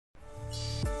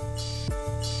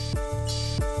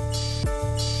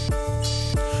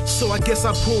so I guess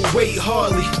I pull weight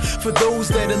hardly. For those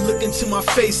that are looking to my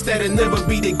face, that'll never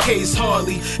be the case,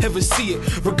 hardly ever see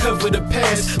it. Recover the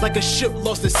past like a ship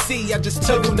lost at sea. I just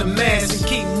tug on the mast and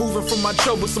keep moving from my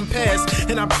troublesome past.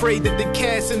 And I pray that the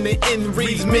cast in the end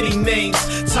reads many names.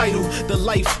 Title, The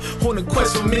Life, on a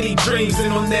quest for many dreams.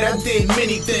 And on that I did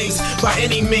many things, by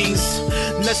any means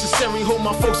necessary. Hope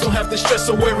my folks don't have to stress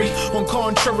or worry. On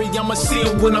contrary, I'ma see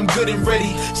them when I'm good and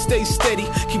ready. Stay steady,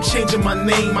 keep changing my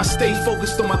name. I stay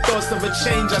focused on my thoughts, never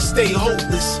change. I stay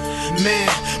hopeless, man,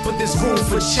 but there's room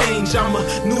for change. I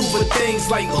maneuver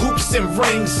things like hoops and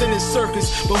rings in a circus,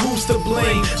 but who's to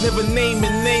blame? Never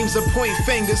naming names or point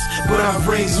fingers, but I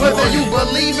raise one. Whether you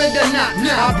believe it or not,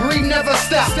 I breathe, never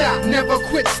stop. Never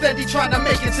quit, steady trying to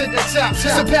make it to the top.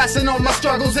 Surpassing all my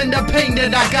struggles and the pain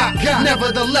that I got.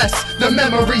 Nevertheless, the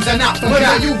memories are not forgotten.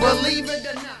 Whether you believe it or